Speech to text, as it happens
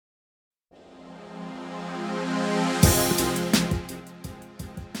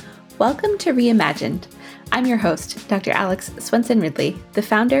Welcome to Reimagined. I'm your host, Dr. Alex Swenson-Ridley, the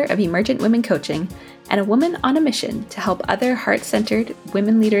founder of Emergent Women Coaching and a woman on a mission to help other heart-centered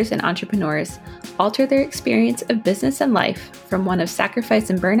women leaders and entrepreneurs alter their experience of business and life from one of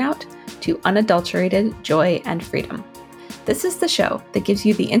sacrifice and burnout to unadulterated joy and freedom. This is the show that gives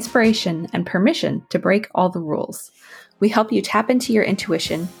you the inspiration and permission to break all the rules. We help you tap into your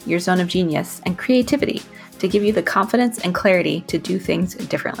intuition, your zone of genius, and creativity to give you the confidence and clarity to do things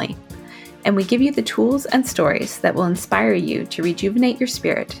differently. And we give you the tools and stories that will inspire you to rejuvenate your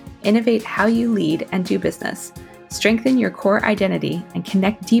spirit, innovate how you lead and do business, strengthen your core identity, and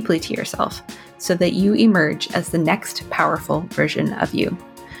connect deeply to yourself so that you emerge as the next powerful version of you.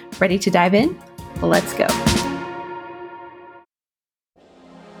 Ready to dive in? Let's go.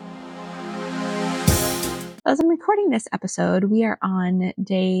 As I'm recording this episode, we are on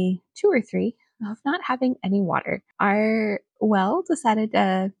day 2 or 3 of not having any water. Our well decided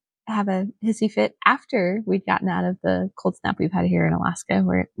to have a hissy fit after we'd gotten out of the cold snap we've had here in Alaska,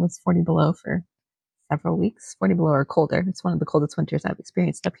 where it was 40 below for several weeks. 40 below or colder. It's one of the coldest winters I've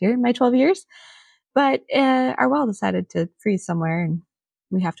experienced up here in my 12 years. But our well decided to freeze somewhere, and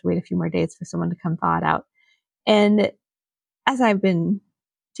we have to wait a few more days for someone to come thaw it out. And as I've been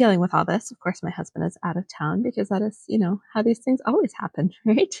dealing with all this, of course, my husband is out of town because that is, how these things always happen,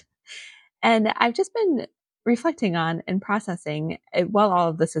 right? And I've just been reflecting on and processing while all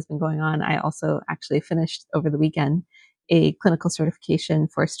of this has been going on. I also actually finished over the weekend a clinical certification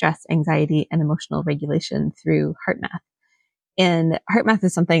for stress, anxiety, and emotional regulation through HeartMath. And HeartMath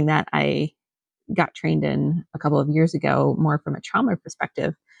is something that I got trained in a couple of years ago, more from a trauma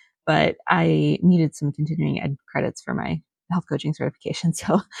perspective, but I needed some continuing ed credits for my health coaching certification.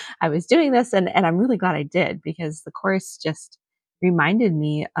 So I was doing this and I'm really glad I did, because the course just reminded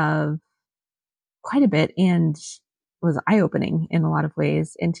me of quite a bit and was eye-opening in a lot of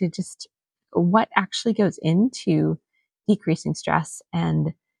ways into just what actually goes into decreasing stress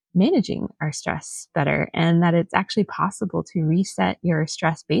and managing our stress better, and that it's actually possible to reset your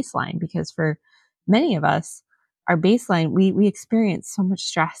stress baseline, because for many of us, our baseline, we experience so much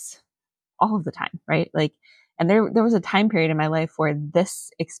stress all of the time, right? And there was a time period in my life where this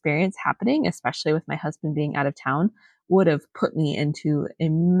experience happening, especially with my husband being out of town, would have put me into a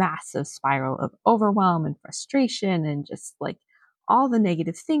massive spiral of overwhelm and frustration and just like all the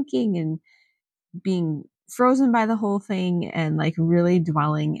negative thinking and being frozen by the whole thing and like really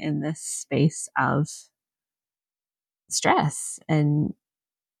dwelling in this space of stress and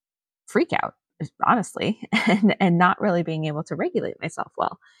freak out, honestly, and not really being able to regulate myself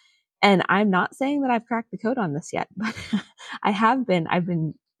well. And I'm not saying that I've cracked the code on this yet, but I've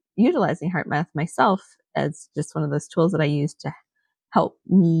been utilizing HeartMath myself as just one of those tools that I use to help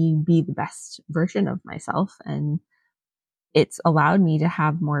me be the best version of myself. And it's allowed me to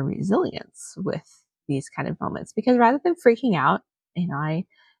have more resilience with these kind of moments, because rather than freaking out, I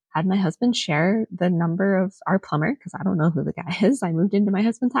had my husband share the number of our plumber, because I don't know who the guy is. I moved into my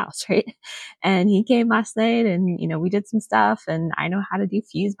husband's house, right? And he came last night and, we did some stuff, and I know how to do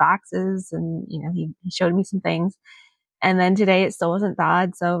fuse boxes, and, he showed me some things. And then today it still wasn't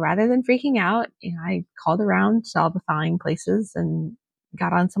thawed. So rather than freaking out, I called around to all the thawing places and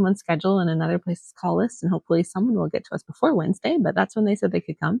got on someone's schedule and another place's call list. And hopefully someone will get to us before Wednesday, but that's when they said they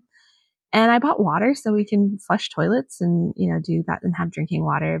could come. And I bought water so we can flush toilets and, do that and have drinking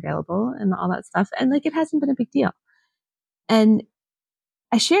water available and all that stuff. And it hasn't been a big deal. And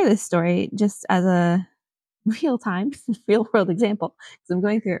I share this story just as a real world example, because I'm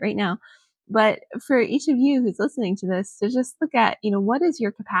going through it right now. But for each of you who's listening to this, to just look at, what is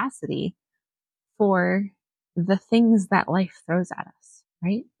your capacity for the things that life throws at us,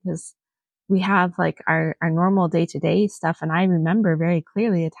 right? Because we have our normal day-to-day stuff. And I remember very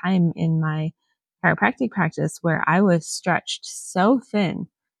clearly a time in my chiropractic practice where I was stretched so thin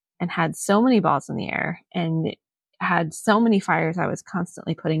and had so many balls in the air and had so many fires I was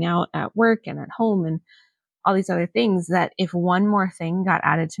constantly putting out at work and at home and all these other things, that if one more thing got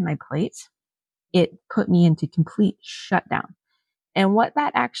added to my plate, it put me into complete shutdown. And what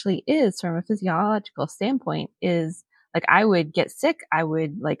that actually is from a physiological standpoint is, I would get sick. I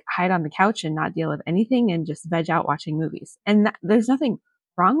would hide on the couch and not deal with anything and just veg out watching movies. And there's nothing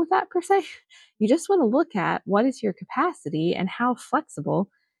wrong with that per se. You just want to look at what is your capacity and how flexible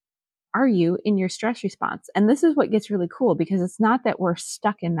are you in your stress response. And this is what gets really cool, because it's not that we're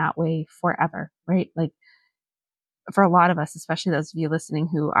stuck in that way forever, right? For a lot of us, especially those of you listening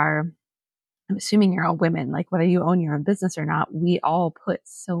who are, I'm assuming you're all women, whether you own your own business or not, we all put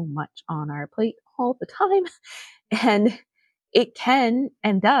so much on our plate all the time. And it can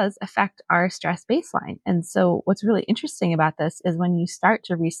and does affect our stress baseline. And so what's really interesting about this is when you start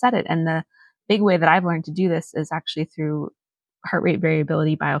to reset it, and the big way that I've learned to do this is actually through heart rate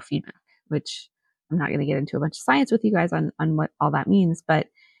variability biofeedback, which I'm not going to get into a bunch of science with you guys on what all that means, but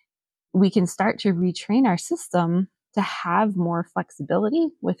we can start to retrain our system to have more flexibility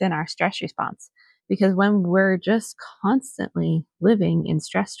within our stress response. Because when we're just constantly living in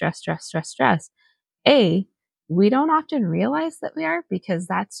stress, A, we don't often realize that we are, because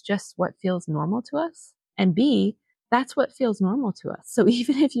that's just what feels normal to us. And B, that's what feels normal to us. So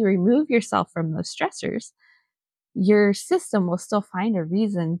even if you remove yourself from those stressors, your system will still find a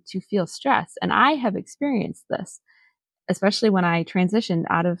reason to feel stress. And I have experienced this, especially when I transitioned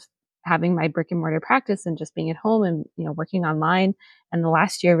out of having my brick and mortar practice and just being at home and, working online. And the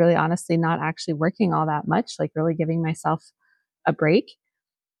last year, really honestly, not actually working all that much, like really giving myself a break.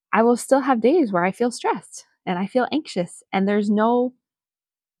 I will still have days where I feel stressed and I feel anxious, and there's no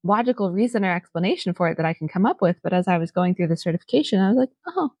logical reason or explanation for it that I can come up with. But as I was going through the certification, I was like,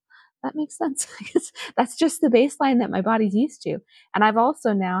 oh, that makes sense. Because that's just the baseline that my body's used to. And I've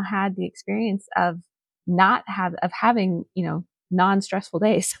also now had the experience of having, non-stressful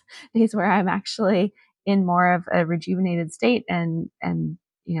days, days where I'm actually in more of a rejuvenated state and,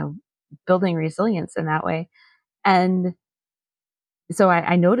 building resilience in that way. And so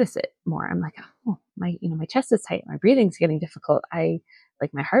I notice it more. I'm like, oh, my chest is tight. My breathing's getting difficult. My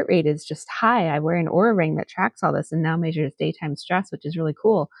heart rate is just high. I wear an Aura ring that tracks all this and now measures daytime stress, which is really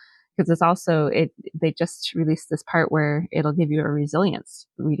cool, because it's also, they just released this part where it'll give you a resilience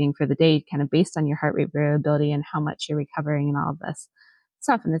reading for the day, kind of based on your heart rate variability and how much you're recovering and all of this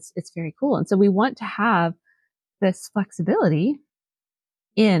stuff. And it's very cool. And so we want to have this flexibility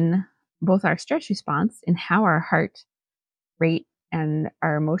in both our stress response and how our heart rate and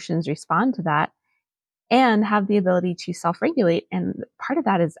our emotions respond to that, and have the ability to self-regulate. And part of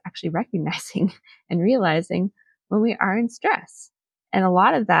that is actually recognizing and realizing when we are in stress. And a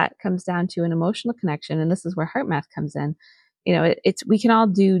lot of that comes down to an emotional connection. And this is where HeartMath comes in. We can all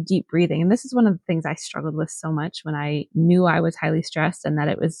do deep breathing. And this is one of the things I struggled with so much when I knew I was highly stressed and that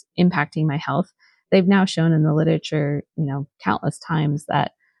it was impacting my health. They've now shown in the literature, countless times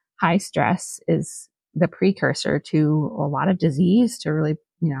that high stress is the precursor to a lot of disease, to really,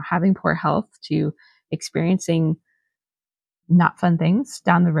 having poor health, to experiencing not fun things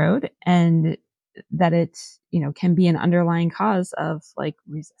down the road, and that it, can be an underlying cause of like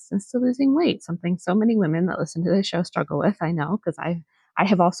resistance to losing weight, something so many women that listen to this show struggle with. I know, because I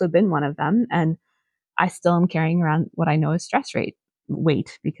have also been one of them, and I still am carrying around what I know is stress rate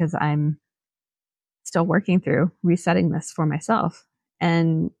weight, because I'm still working through resetting this for myself.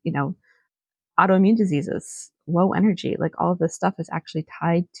 And, autoimmune diseases, low energy, like all of this stuff is actually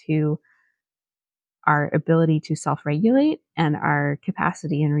tied to our ability to self-regulate and our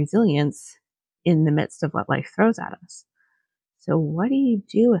capacity and resilience in the midst of what life throws at us. So what do you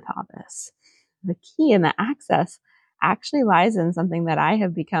do with all this? The key and the access actually lies in something that I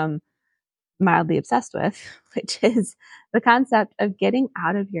have become mildly obsessed with, which is the concept of getting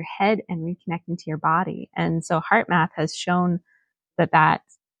out of your head and reconnecting to your body. And so HeartMath has shown that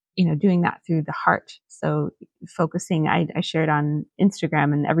doing that through the heart. So focusing, I shared on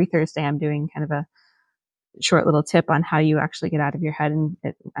Instagram, and every Thursday I'm doing kind of a short little tip on how you actually get out of your head. And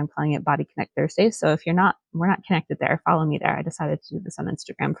I'm calling it Body Connect Thursdays. So if we're not connected there, follow me there. I decided to do this on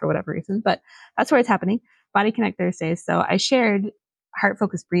Instagram for whatever reason, but that's where it's happening. Body Connect Thursdays. So I shared heart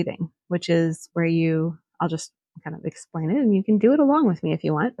focused breathing, which is where I'll just kind of explain it, and you can do it along with me if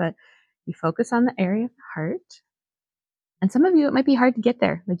you want, but you focus on the area of the heart. And some of you, it might be hard to get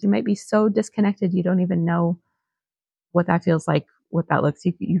there. Like you might be so disconnected, you don't even know what that feels like, what that looks.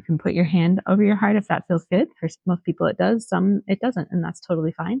 You can put your hand over your heart if that feels good. For most people it does, some it doesn't, and that's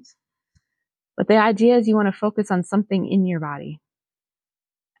totally fine. But the idea is you want to focus on something in your body.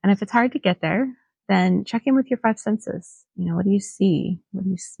 And if it's hard to get there, then check in with your five senses. What do you see? What do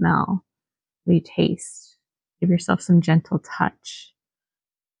you smell? What do you taste? Give yourself some gentle touch.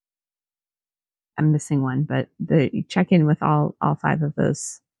 I'm missing one, but you check in with all five of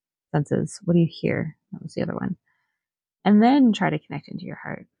those senses. What do you hear? That was the other one. And then try to connect into your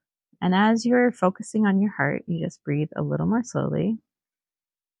heart. And as you're focusing on your heart, you just breathe a little more slowly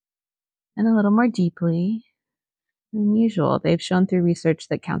and a little more deeply than usual. They've shown through research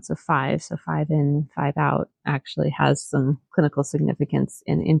that counts of 5, so 5 in, 5 out, actually has some clinical significance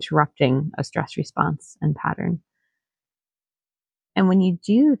in interrupting a stress response and pattern. And when you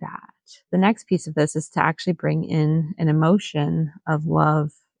do that, the next piece of this is to actually bring in an emotion of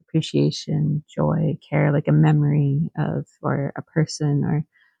love, appreciation, joy, care, like a memory of, or a person or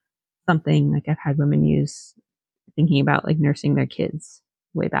something. Like I've had women use thinking about like nursing their kids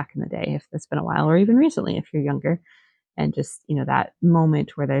way back in the day, if it's been a while, or even recently if you're younger, and just, that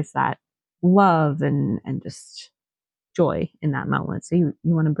moment where there's that love and just joy in that moment. So you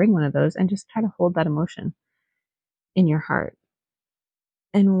want to bring one of those and just try to hold that emotion in your heart.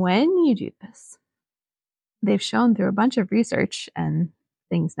 And when you do this, they've shown through a bunch of research and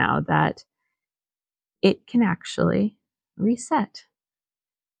things now that it can actually reset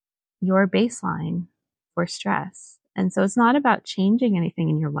your baseline for stress. And so it's not about changing anything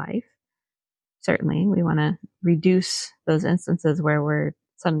in your life. Certainly, we want to reduce those instances where we're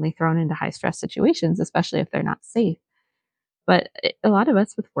suddenly thrown into high stress situations, especially if they're not safe. But a lot of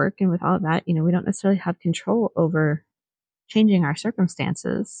us with work and with all of that, we don't necessarily have control over changing our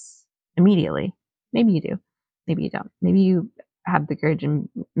circumstances immediately. Maybe you do. Maybe you don't. Maybe you have the courage and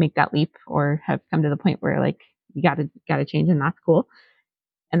make that leap, or have come to the point where like you gotta change, and that's cool.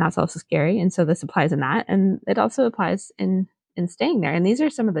 And that's also scary. And so this applies in that. And it also applies in staying there. And these are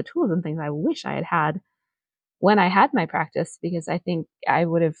some of the tools and things I wish I had had when I had my practice, because I think I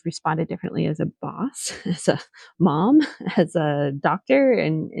would have responded differently as a boss, as a mom, as a doctor,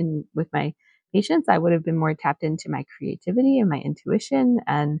 and with my patients. I would have been more tapped into my creativity and my intuition,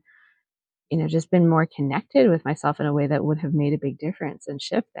 and just been more connected with myself in a way that would have made a big difference and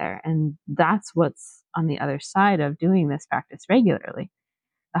shift there. And that's what's on the other side of doing this practice regularly.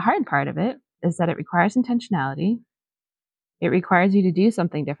 The hard part of it is that it requires intentionality. It requires you to do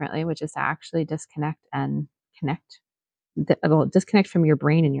something differently, which is to actually disconnect and connect. Disconnect from your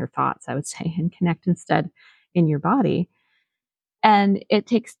brain and your thoughts, I would say, and connect instead in your body. And it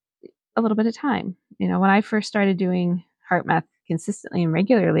takes a little bit of time. When I first started doing HeartMath consistently and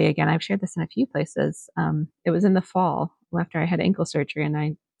regularly, again, I've shared this in a few places. It was in the fall after I had ankle surgery, and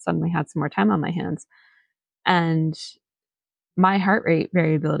I suddenly had some more time on my hands. And my heart rate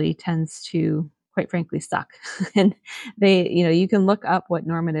variability tends to, quite frankly, suck. And you can look up what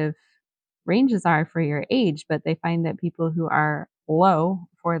normative ranges are for your age, but they find that people who are low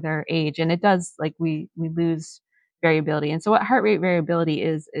for their age, and it does, like, we lose variability. And so what heart rate variability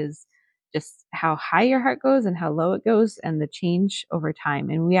is just how high your heart goes and how low it goes, and the change over time.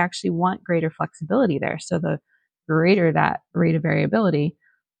 And we actually want greater flexibility there. So the greater that rate of variability,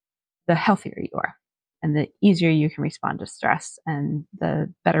 the healthier you are, and the easier you can respond to stress, and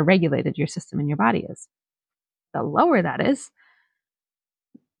the better regulated your system and your body is. The lower that is,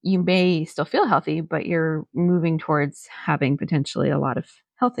 you may still feel healthy, but you're moving towards having potentially a lot of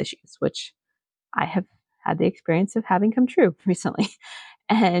health issues, which I have had the experience of having come true recently.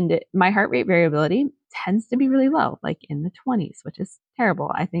 And my heart rate variability tends to be really low, like in the 20s, which is terrible.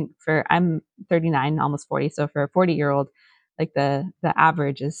 I think I'm 39, almost 40. So for a 40-year-old, like the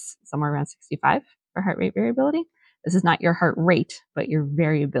average is somewhere around 65 for heart rate variability. This is not your heart rate, but your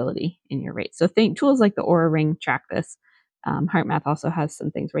variability in your rate. So think tools like the Aura Ring track this. HeartMath also has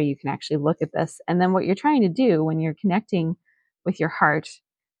some things where you can actually look at this. And then what you're trying to do when you're connecting with your heart,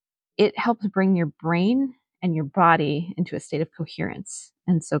 it helps bring your brain and your body into a state of coherence.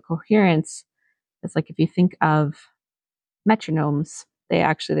 And so coherence is like, if you think of metronomes,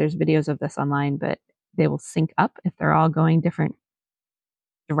 there's videos of this online, but they will sync up if they're all going different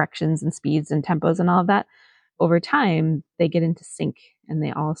directions and speeds and tempos and all of that. Over time, they get into sync and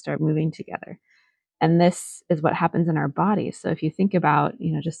they all start moving together. And this is what happens in our bodies. So if you think about,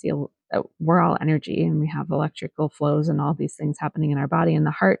 just we're all energy, and we have electrical flows and all these things happening in our body. And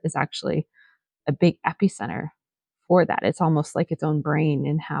the heart is actually a big epicenter for that. It's almost like its own brain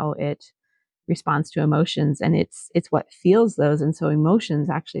in how it responds to emotions, and it's what feels those. And so emotions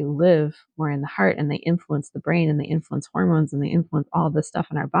actually live more in the heart, and they influence the brain, and they influence hormones, and they influence all this stuff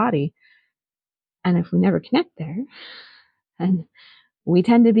in our body. And if we never connect there, and we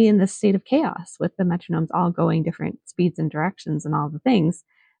tend to be in this state of chaos with the metronomes all going different speeds and directions and all the things,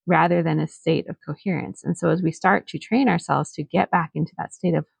 rather than a state of coherence. And so as we start to train ourselves to get back into that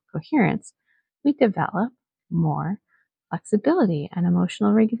state of coherence, we develop more flexibility and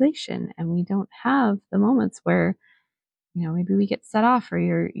emotional regulation. And we don't have the moments where, maybe we get set off,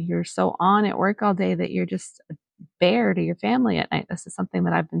 or you're so on at work all day that you're just a bear to your family at night. This is something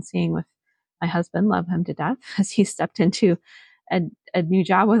that I've been seeing with my husband. Love him to death, as he stepped into a new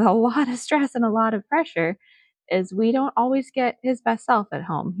job with a lot of stress and a lot of pressure. Is we don't always get his best self at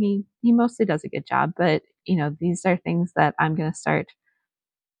home. He mostly does a good job, but these are things that I'm going to start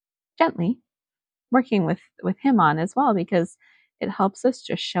gently working with him on as well, because it helps us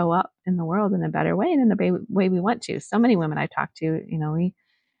just show up in the world in a better way, and in the way we want to. So many women I talk to, we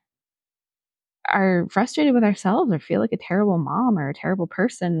are frustrated with ourselves, or feel like a terrible mom or a terrible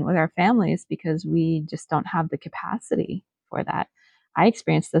person with our families, because we just don't have the capacity for that. I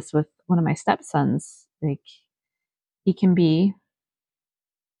experienced this with one of my stepsons. Like, he can be,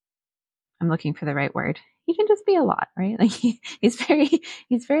 I'm looking for the right word. He can just be a lot, right? Like he's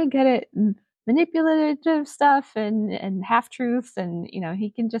very good at manipulative stuff and half truths, and he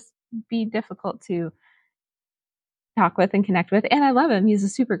can just be difficult to talk with and connect with. And I love him. He's a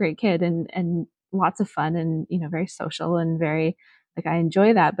super great kid and lots of fun and very social and very like I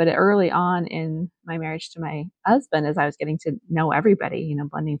enjoy that. But early on in my marriage to my husband, as I was getting to know everybody,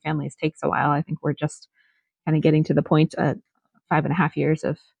 blending families takes a while. I think we're just kind of getting to the point 5.5 years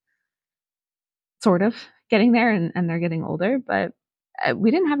of sort of getting there and they're getting older, but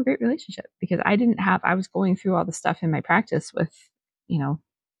we didn't have a great relationship because I was going through all the stuff in my practice with, you know,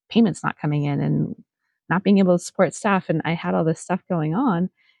 payments not coming in and not being able to support staff. And I had all this stuff going on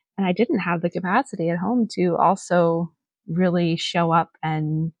and I didn't have the capacity at home to also really show up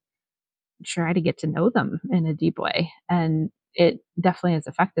and try to get to know them in a deep way. And it definitely has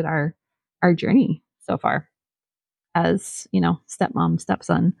affected our journey so far as, stepmom,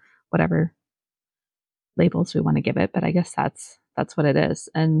 stepson, whatever labels we want to give it, but I guess that's what it is.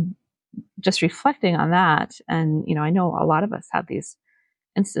 And just reflecting on that, and I know a lot of us have these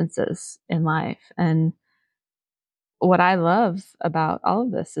instances in life, and what I love about all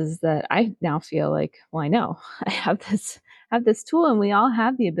of this is that I now feel like, well, I know I have this tool, and we all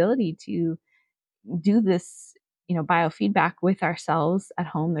have the ability to do this, biofeedback with ourselves at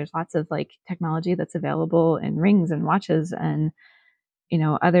home. There's lots of like technology that's available in rings and watches and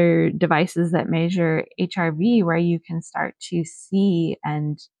other devices that measure HRV where you can start to see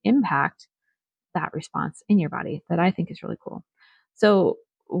and impact that response in your body that I think is really cool. So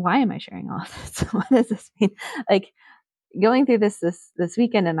why am I sharing all of this? What does this mean? Like going through this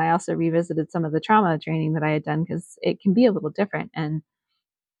weekend, and I also revisited some of the trauma training that I had done because it can be a little different. And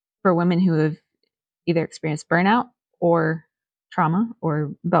for women who have either experienced burnout or trauma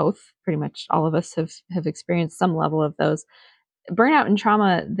or both, pretty much all of us have experienced some level of those. Burnout and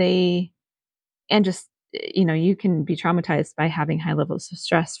trauma, and just you can be traumatized by having high levels of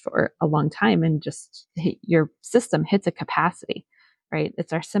stress for a long time and just your system hits a capacity, right?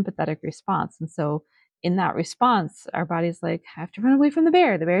 It's our sympathetic response. And so in that response, our body's like, I have to run away from the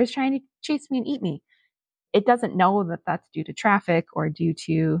bear is trying to chase me and eat me. It doesn't know that that's due to traffic or due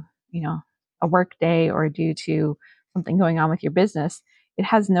to a work day or due to something going on with your business. It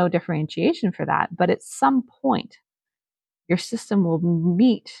has no differentiation for that, but at some point your system will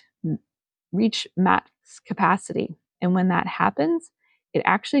reach max capacity. And when that happens, it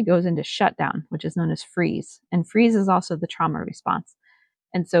actually goes into shutdown, which is known as freeze. And freeze is also the trauma response.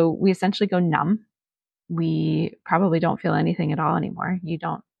 And so we essentially go numb. We probably don't feel anything at all anymore. You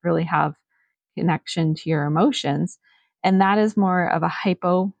don't really have connection to your emotions. And that is more of a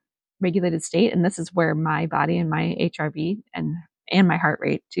hypo regulated state. And this is where my body and my HRV and my heart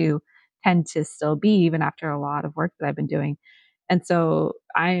rate do tend to still be, even after a lot of work that I've been doing. And so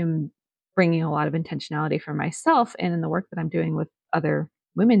I'm bringing a lot of intentionality for myself and in the work that I'm doing with other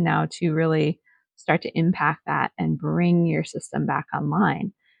women now to really start to impact that and bring your system back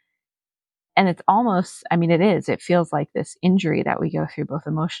online. And it's almost, I mean, it feels like this injury that we go through both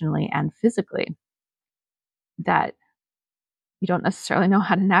emotionally and physically that you don't necessarily know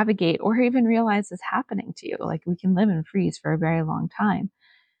how to navigate or even realize is happening to you. Like we can live in freeze for a very long time.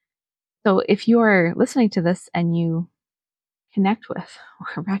 So if you're listening to this and you connect with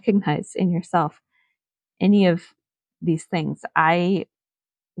or recognize in yourself any of these things, I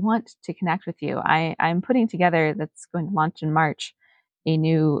want to connect with you. I'm putting together, that's going to launch in March,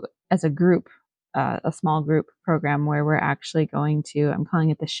 as a group, a small group program where we're actually I'm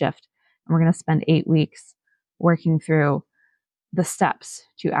calling it the shift. And we're going to spend 8 weeks working through the steps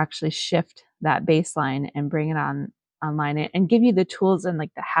to actually shift that baseline and bring it online and give you the tools and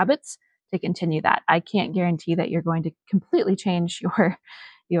like the habits to continue that. I can't guarantee that you're going to completely change your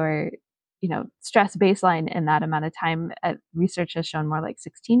stress baseline in that amount of time. Research has shown more like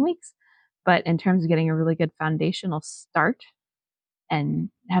 16 weeks, but in terms of getting a really good foundational start and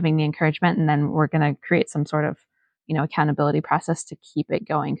having the encouragement, and then we're going to create some sort of accountability process to keep it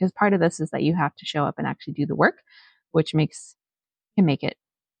going, because part of this is that you have to show up and actually do the work, which can make it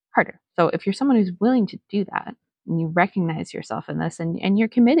harder. So if you're someone who's willing to do that and you recognize yourself in this and you're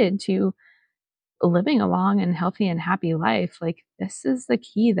committed to living a long and healthy and happy life, like this is the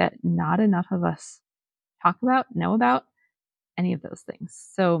key that not enough of us talk about, know about, any of those things.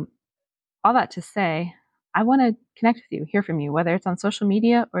 So all that to say, I want to connect with you, hear from you, whether it's on social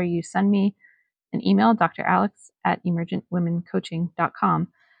media or you send me an email, dralex@emergentwomencoaching.com.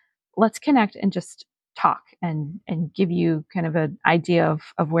 Let's connect and just talk and give you kind of an idea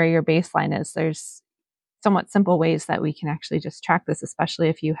of where your baseline is. There's somewhat simple ways that we can actually just track this, especially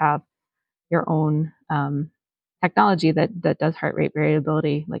if you have your own technology that does heart rate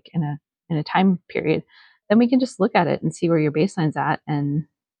variability, like in a time period, then we can just look at it and see where your baseline's at and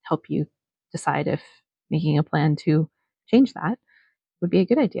help you decide if making a plan to change that would be a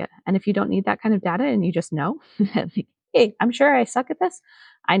good idea. And if you don't need that kind of data and you just know, like, hey, I'm sure I suck at this.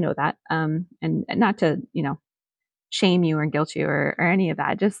 I know that. And not to, shame you or guilt you or any of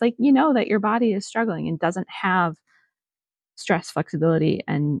that. Just like, that your body is struggling and doesn't have stress flexibility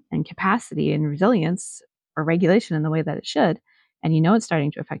and capacity and resilience or regulation in the way that it should. And it's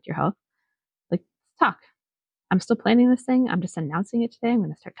starting to affect your health. Like, talk. I'm still planning this thing. I'm just announcing it today. I'm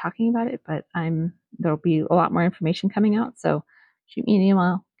going to start talking about it, but there'll be a lot more information coming out. So shoot me an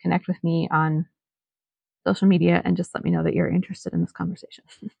email, connect with me on social media, and just let me know that you're interested in this conversation.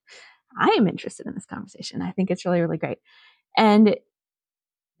 I am interested in this conversation. I think it's really, really great. And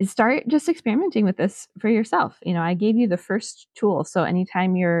start just experimenting with this for yourself. I gave you the first tool. So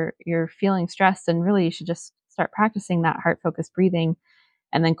anytime you're feeling stressed, and really you should just start practicing that heart focused breathing.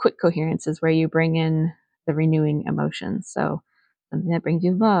 And then quick coherence is where you bring in the renewing emotions. So something that brings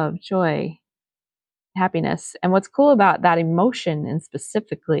you love, joy, happiness. And what's cool about that emotion and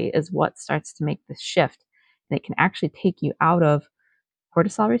specifically is what starts to make this shift. And it can actually take you out of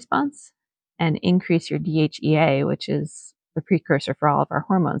cortisol response and increase your DHEA, which is the precursor for all of our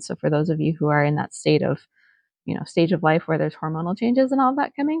hormones. So for those of you who are in that stage of life where there's hormonal changes and all of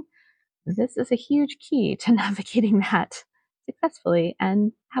that coming, this is a huge key to navigating that successfully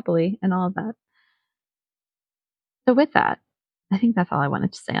and happily and all of that. So with that, I think that's all I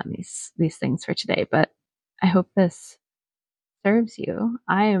wanted to say on these things for today, but I hope this serves you.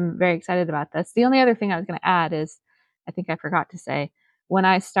 I am very excited about this. The only other thing I was going to add is, I think I forgot to say, when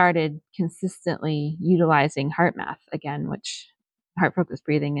I started consistently utilizing HeartMath again, which heart focused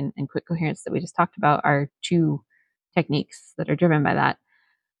breathing and quick coherence that we just talked about are two techniques that are driven by that,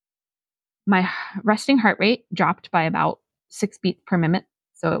 my resting heart rate dropped by about 6 beats per minute.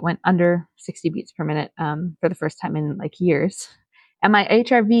 So it went under 60 beats per minute for the first time in like years. And my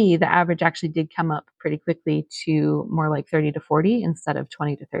HRV, the average actually did come up pretty quickly to more like 30 to 40 instead of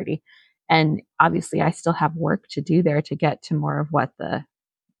 20 to 30. And obviously I still have work to do there to get to more of what the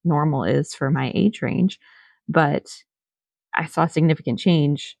normal is for my age range. But I saw significant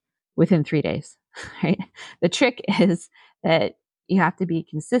change within 3 days, right? The trick is that you have to be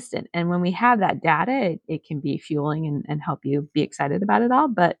consistent. And when we have that data, it can be fueling and help you be excited about it all.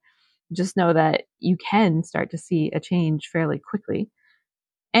 But just know that you can start to see a change fairly quickly.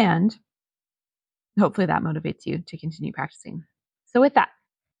 And hopefully that motivates you to continue practicing. So with that,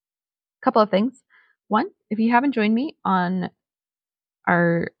 a couple of things. One, if you haven't joined me on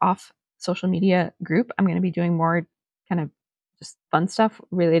our off social media group, I'm going to be doing more kind of just fun stuff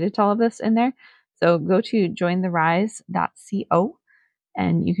related to all of this in there. So go to jointherise.co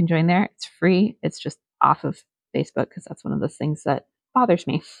and you can join there. It's free. It's just off of Facebook because that's one of those things that bothers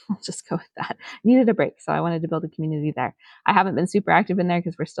me. I'll just go with that. I needed a break, so I wanted to build a community there. I haven't been super active in there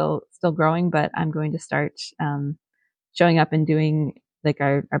because we're still growing, but I'm going to start showing up and doing like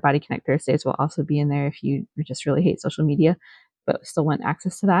our Body Connect Thursdays will also be in there if you just really hate social media, but still want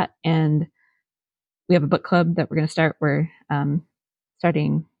access to that. And we have a book club that we're going to start. We're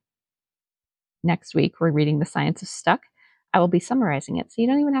starting next week. We're reading The Science of Stuck. I will be summarizing it, so you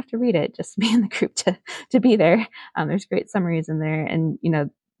don't even have to read it. Just be in the group to be there. There's great summaries in there, and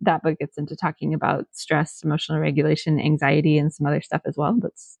that book gets into talking about stress, emotional regulation, anxiety, and some other stuff as well.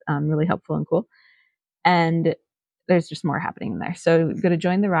 That's really helpful and cool. And there's just more happening in there. So go to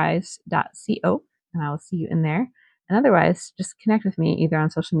jointherise.co, and I will see you in there. And otherwise, just connect with me either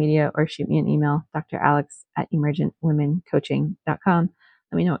on social media or shoot me an email, dralex@emergentwomencoaching.com.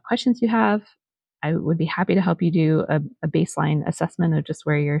 Let me know what questions you have. I would be happy to help you do a baseline assessment of just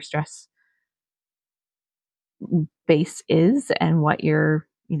where your stress base is and what your,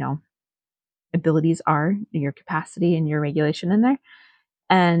 abilities are, your capacity and your regulation in there,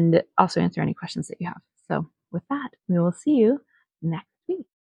 and also answer any questions that you have. So with that, we will see you next week.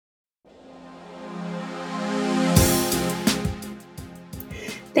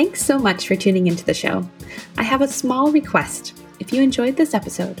 Thanks so much for tuning into the show. I have a small request. If you enjoyed this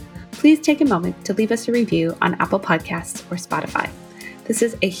episode, please take a moment to leave us a review on Apple Podcasts or Spotify. This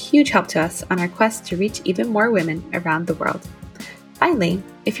is a huge help to us on our quest to reach even more women around the world. Finally,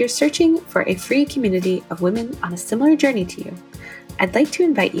 if you're searching for a free community of women on a similar journey to you, I'd like to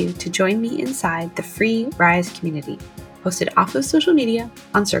invite you to join me inside the free Rise community, hosted off of social media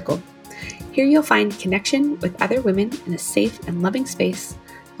on Circle. Here you'll find connection with other women in a safe and loving space,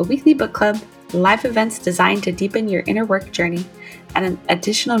 a weekly book club, live events designed to deepen your inner work journey, and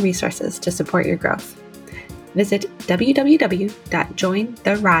additional resources to support your growth. Visit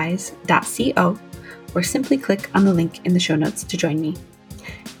www.jointherise.co or simply click on the link in the show notes to join me.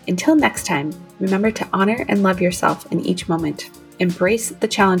 Until next time, remember to honor and love yourself in each moment, embrace the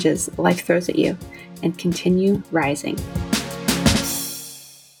challenges life throws at you, and continue rising.